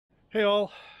Hey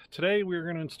all, today we're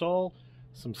going to install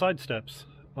some side steps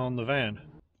on the van.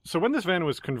 So when this van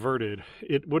was converted,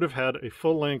 it would have had a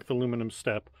full-length aluminum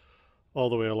step all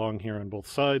the way along here on both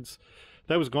sides.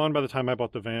 That was gone by the time I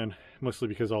bought the van, mostly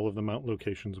because all of the mount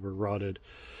locations were rotted.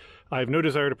 I have no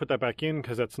desire to put that back in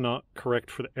because that's not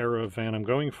correct for the era of van I'm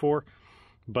going for,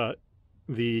 but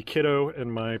the kiddo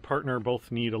and my partner both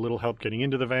need a little help getting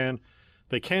into the van.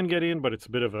 They can get in, but it's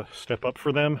a bit of a step up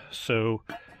for them, so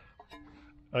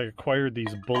I acquired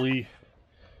these bully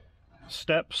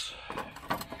steps.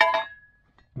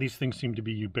 These things seem to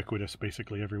be ubiquitous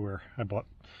basically everywhere. I bought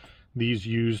these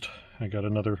used. I got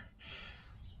another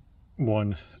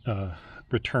one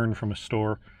returned from a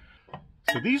store.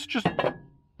 So these just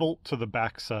bolt to the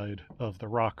backside of the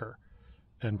rocker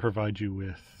and provide you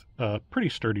with a pretty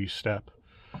sturdy step.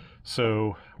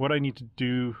 So what I need to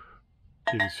do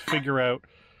is figure out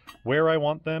where I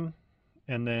want them,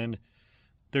 and then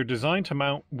they're designed to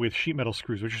mount with sheet metal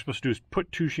screws. What you're supposed to do is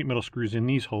put 2 sheet metal screws in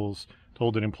these holes to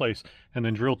hold it in place, and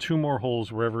then drill 2 more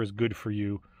holes wherever is good for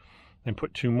you, and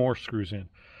put 2 more screws in.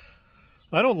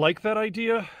 I don't like that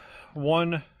idea.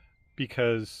 One,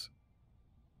 because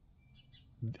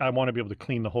I want to be able to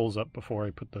clean the holes up before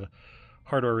I put the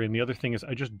hardware in. The other thing is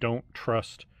I just don't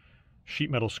trust sheet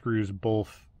metal screws,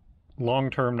 both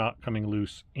long-term not coming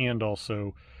loose and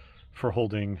also for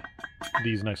holding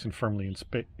these nice and firmly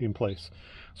in place.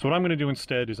 So what I'm going to do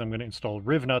instead is I'm going to install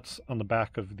riv nuts on the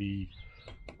back of the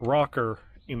rocker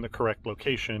in the correct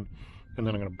location, and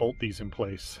then I'm going to bolt these in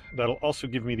place. That'll also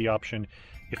give me the option,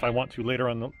 if I want to later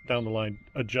on down the line,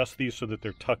 adjust these so that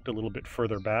they're tucked a little bit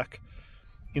further back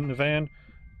in the van.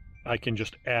 I can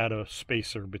just add a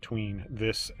spacer between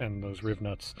this and those riv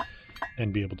nuts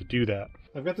and be able to do that.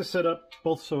 I've got this set up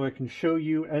both so I can show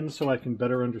you and so I can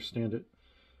better understand it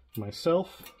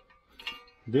myself.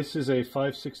 This is a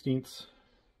 5/16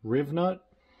 riv nut.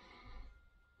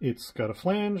 It's got a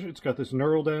flange, it's got this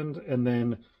knurled end, and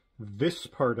then this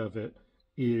part of it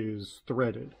is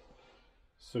threaded.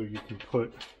 So you can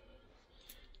put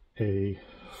a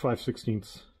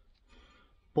 5/16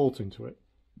 bolt into it.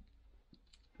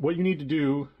 What you need to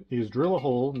do is drill a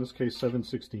hole, in this case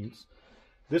 7/16.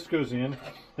 This goes in,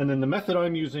 and then the method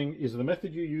I'm using is the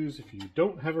method you use if you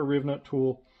don't have a riv nut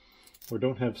tool or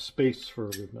don't have space for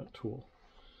a riv nut tool,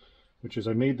 which is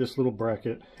I made this little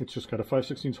bracket. It's just got a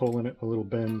 5/16 hole in it, a little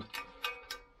bend.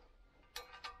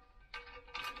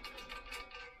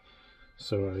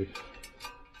 So I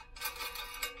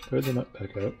thread the nut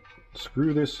back out,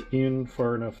 screw this in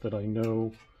far enough that I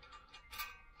know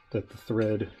that the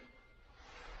thread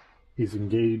is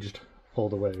engaged all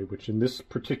the way, which in this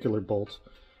particular bolt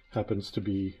happens to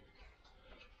be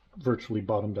virtually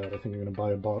bottomed out. I think I'm going to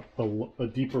buy a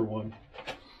deeper one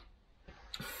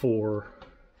for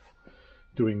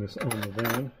doing this on the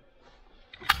van.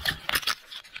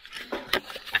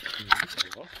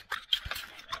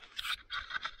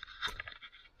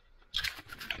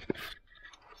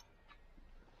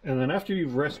 And then after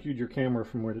you've rescued your camera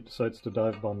from where it decides to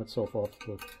dive bomb itself off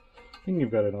the thing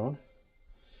you've got it on,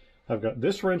 I've got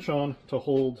this wrench on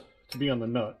to be on the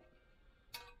nut,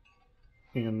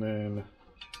 and then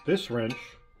this wrench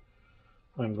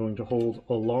I'm going to hold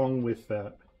along with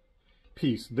that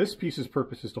piece. This piece's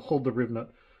purpose is to hold the riv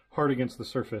nut hard against the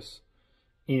surface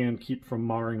and keep from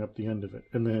marring up the end of it.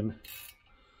 And then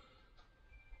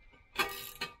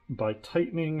by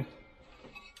tightening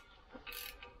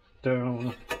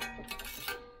down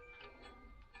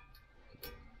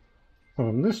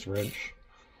on this wrench,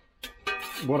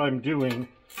 what I'm doing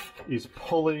is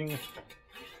pulling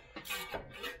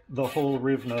the whole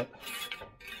riv nut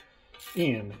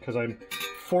in, because I'm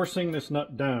forcing this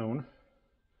nut down,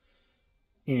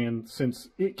 and since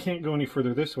it can't go any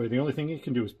further this way, the only thing it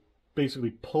can do is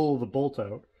basically pull the bolt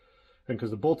out, and because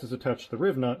the bolt is attached to the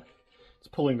riv nut, it's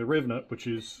pulling the riv nut, which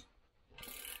is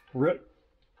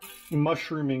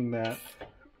mushrooming that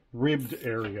ribbed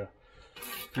area.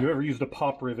 If you've ever used a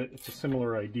pop rivet, it's a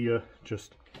similar idea,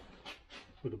 just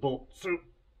with a bolt. So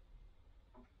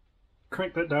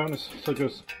crank that down so it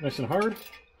goes nice and hard.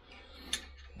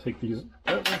 Take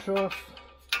that wrench off,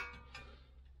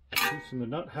 loosen the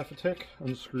nut half a tick,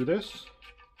 unscrew this,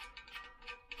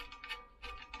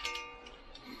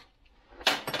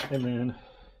 and then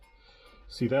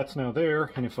see that's now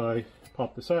there, and if I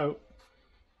pop this out,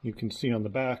 you can see on the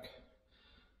back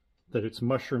that it's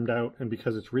mushroomed out, and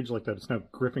because it's ridged like that, it's now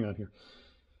gripping on here.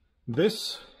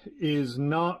 This is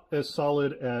not as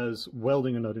solid as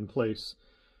welding a nut in place,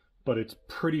 but it's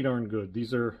pretty darn good.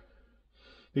 These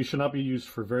should not be used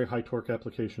for very high torque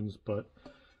applications, but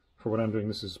for what I'm doing,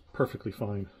 this is perfectly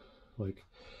fine.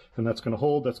 And that's going to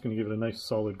hold, that's going to give it a nice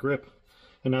solid grip.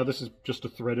 And now this is just a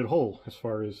threaded hole as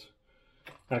far as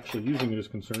actually using it is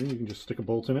concerned. You can just stick a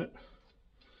bolt in it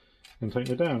and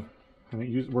tighten it down. And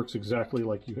it works exactly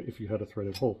like if you had a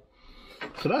threaded hole.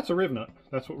 So that's a riv nut.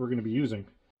 That's what we're going to be using.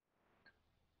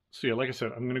 So yeah, like I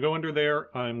said, I'm going to go under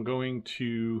there. I'm going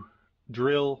to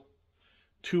drill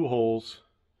 2 holes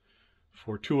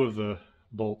for 2 of the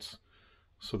bolts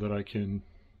so that I can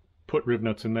put riv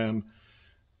nuts in them.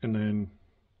 And then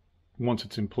once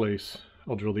it's in place,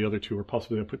 I'll drill the other 2, or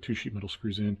possibly I'll put 2 sheet metal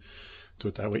screws in. Do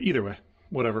it that way. Either way,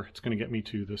 whatever. It's going to get me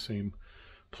to the same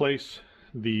place.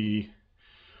 The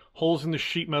holes in the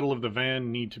sheet metal of the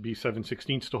van need to be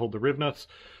 7/16 to hold the riv nuts.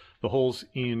 The holes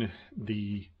in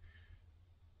the...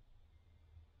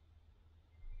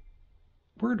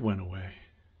 word went away.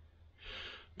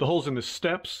 The holes in the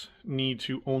steps need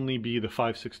to only be the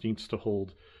 5/16 to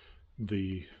hold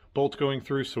the bolt going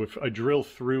through. So if I drill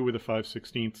through with a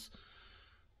 5/16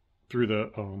 through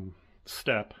the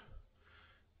step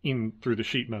in through the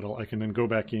sheet metal, I can then go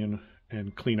back in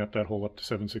and clean up that hole up to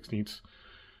 7/16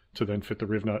 to then fit the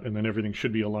riv nut, and then everything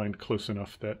should be aligned close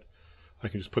enough that I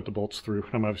can just put the bolts through.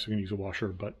 I'm obviously going to use a washer,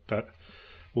 but that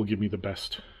will give me the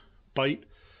best bite.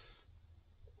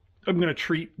 I'm going to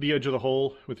treat the edge of the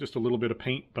hole with just a little bit of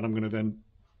paint, but I'm going to then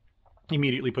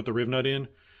immediately put the riv nut in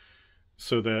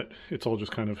so that it's all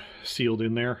just kind of sealed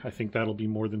in there. I think that'll be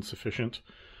more than sufficient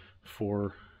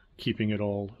for keeping it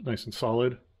all nice and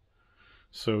solid.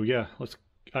 So yeah,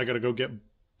 I got to go get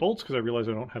bolts because I realize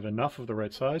I don't have enough of the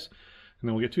right size, and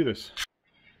then we'll get to this.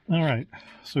 All right,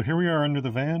 so here we are under the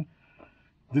van.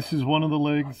 This is one of the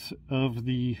legs of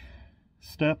the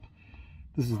step.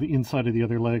 This is the inside of the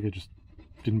other leg. I just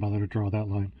didn't bother to draw that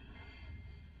line.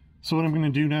 So what I'm going to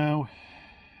do now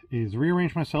is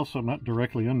rearrange myself so I'm not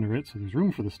directly under it, so there's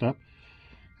room for the step.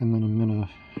 And then I'm going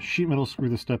to sheet metal screw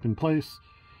the step in place,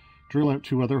 drill out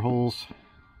 2 other holes,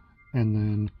 and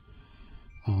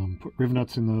then put riv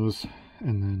nuts in those,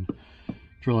 and then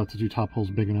drill out the 2 top holes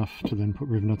big enough to then put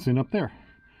riv nuts in up there.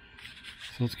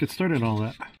 So let's get started on all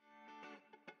that.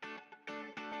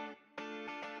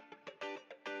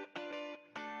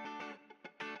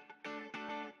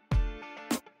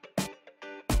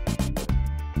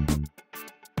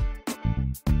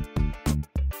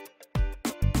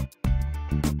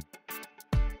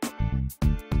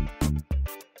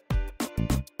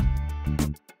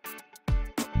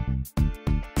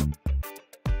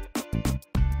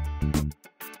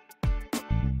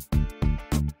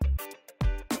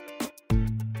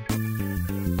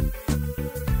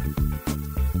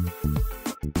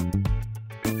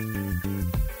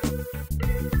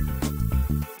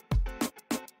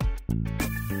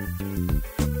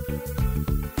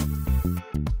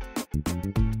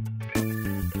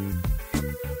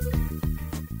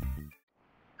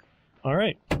 All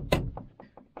right,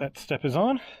 that step is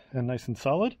on and nice and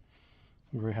solid.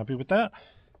 I'm very happy with that.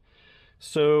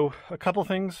 So a couple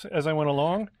things as I went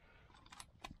along.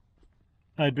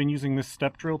 I'd been using this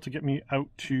step drill to get me out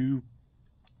to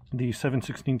the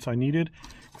 7/16 I needed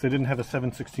because I didn't have a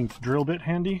 7/16 drill bit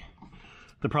handy.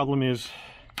 The problem is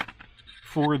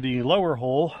for the lower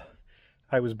hole,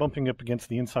 I was bumping up against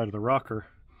the inside of the rocker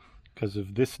because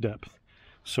of this depth.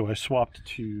 So I swapped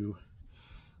to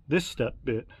this step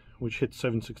bit, which hits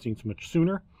 7/16 much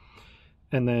sooner.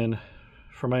 And then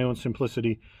for my own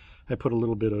simplicity, I put a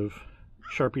little bit of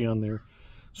Sharpie on there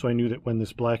so I knew that when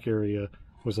this black area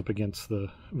was up against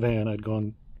the van, I'd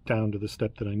gone down to the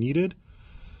step that I needed.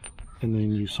 And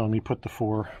then you saw me put the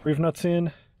 4 riv nuts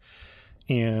in,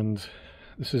 and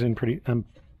this is in pretty,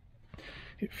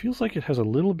 it feels like it has a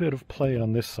little bit of play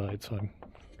on this side, so I'm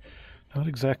not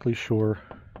exactly sure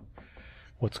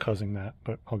what's causing that,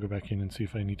 but I'll go back in and see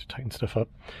if I need to tighten stuff up.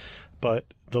 But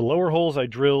the lower holes I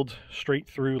drilled straight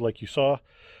through like you saw.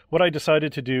 What I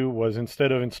decided to do was,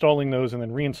 instead of installing those and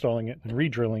then reinstalling it and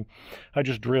re-drilling, I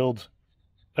just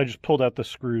pulled out the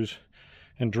screws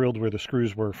and drilled where the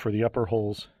screws were for the upper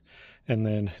holes. And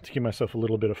then to give myself a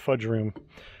little bit of fudge room,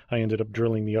 I ended up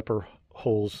drilling the upper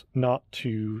holes not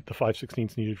to the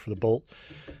 5/16 needed for the bolt,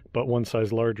 but one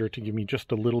size larger to give me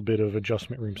just a little bit of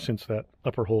adjustment room, since that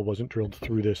upper hole wasn't drilled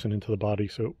through this and into the body,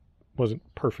 so it wasn't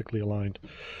perfectly aligned.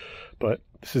 But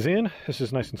this is in. This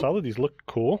is nice and solid. These look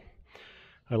cool.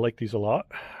 I like these a lot.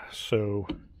 So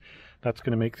that's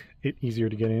going to make it easier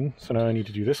to get in. So now I need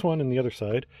to do this one and the other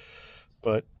side.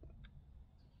 But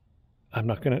I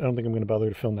don't think I'm going to bother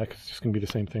to film that because it's just going to be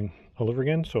the same thing all over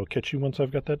again. So I'll catch you once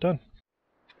I've got that done.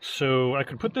 So I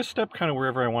could put this step kind of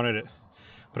wherever I wanted it,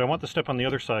 but I want the step on the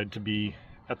other side to be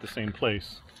at the same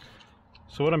place.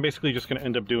 So what I'm basically just going to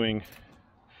end up doing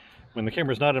when the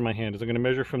camera's not in my hand is I'm going to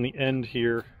measure from the end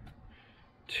here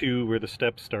to where the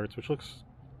step starts, which looks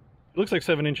It looks like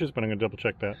 7 inches, but I'm going to double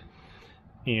check that.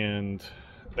 And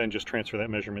then just transfer that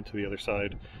measurement to the other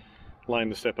side, line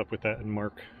the step up with that, and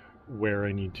mark where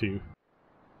I need to.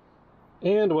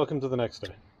 And welcome to the next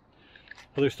day.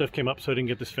 Other stuff came up, so I didn't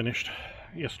get this finished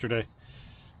yesterday.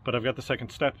 But I've got the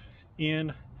second step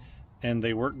in, and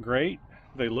they work great.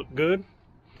 They look good.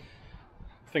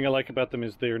 The thing I like about them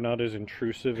is they're not as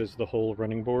intrusive as the whole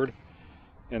running board,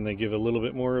 and they give a little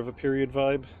bit more of a period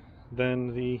vibe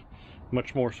than the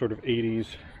much more sort of 80s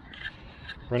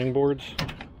running boards.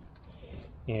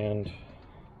 And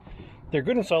they're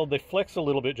good and solid. They flex a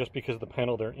little bit just because the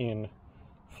panel they're in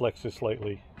flexes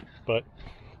slightly, but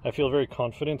I feel very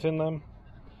confident in them,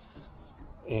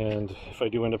 and if I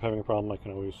do end up having a problem, I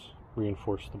can always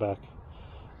reinforce the back.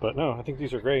 But no, I think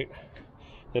these are great.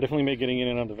 They definitely make getting in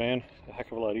and out of the van a heck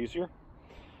of a lot easier,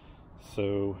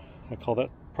 so I call that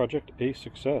project a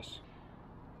success.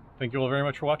 Thank you all very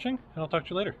much for watching, and I'll talk to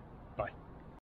you later.